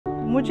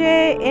मुझे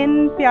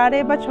इन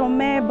प्यारे बच्चों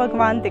में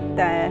भगवान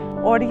दिखता है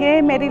और ये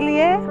मेरे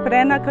लिए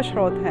प्रेरणा का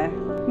स्रोत है।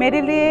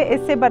 मेरे लिए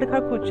इससे बढ़कर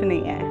कुछ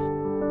नहीं है।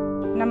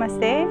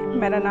 नमस्ते,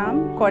 मेरा नाम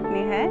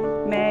कोर्टनी है।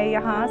 मैं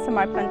यहाँ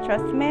समर्पण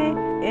ट्रस्ट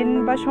में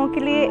इन बच्चों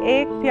के लिए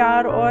एक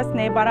प्यार और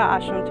स्नेह भरा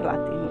आश्रम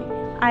चलाती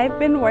हूँ। I've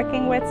been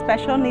working with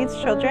special needs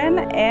children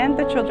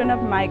and the children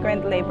of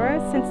migrant labor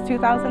since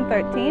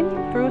 2013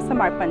 through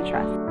Samarpan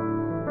Trust.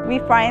 We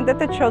find that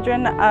the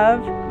children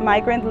of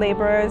migrant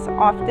laborers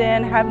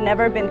often have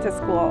never been to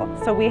school.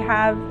 So we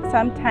have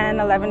some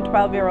 10, 11,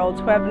 12-year-olds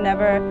who have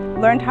never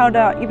learned how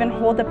to even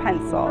hold a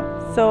pencil.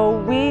 So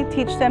we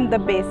teach them the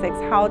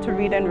basics, how to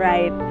read and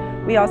write.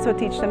 We also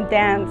teach them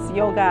dance,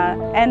 yoga,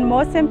 and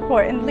most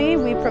importantly,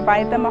 we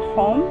provide them a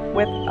home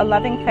with a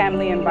loving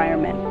family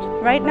environment.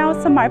 Right now,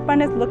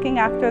 Samarpan is looking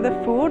after the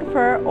food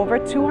for over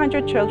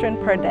 200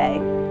 children per day.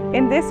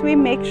 In this, we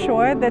make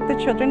sure that the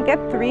children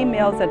get 3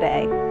 meals a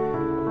day.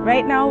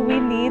 Right now, we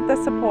need the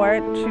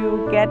support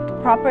to get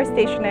proper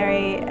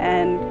stationery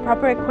and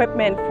proper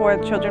equipment for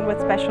children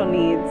with special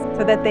needs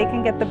so that they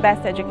can get the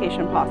best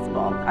education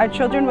possible. Our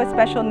children with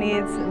special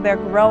needs,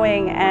 they're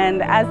growing,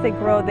 and as they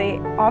grow, they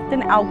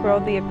often outgrow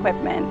the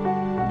equipment.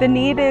 The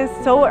need is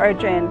so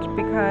urgent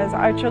because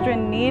our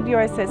children need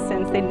your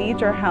assistance, they need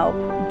your help.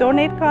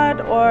 Donate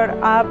card और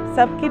आप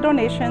सबकी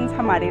donations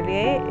हमारे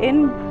लिए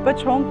इन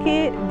बच्चों की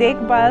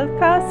देखभाल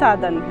का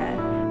साधन है।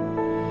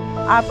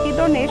 आपकी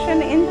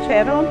डोनेशन इन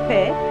चेहरों पे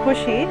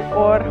खुशी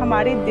और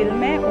हमारे दिल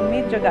में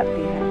उम्मीद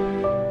जगाती है।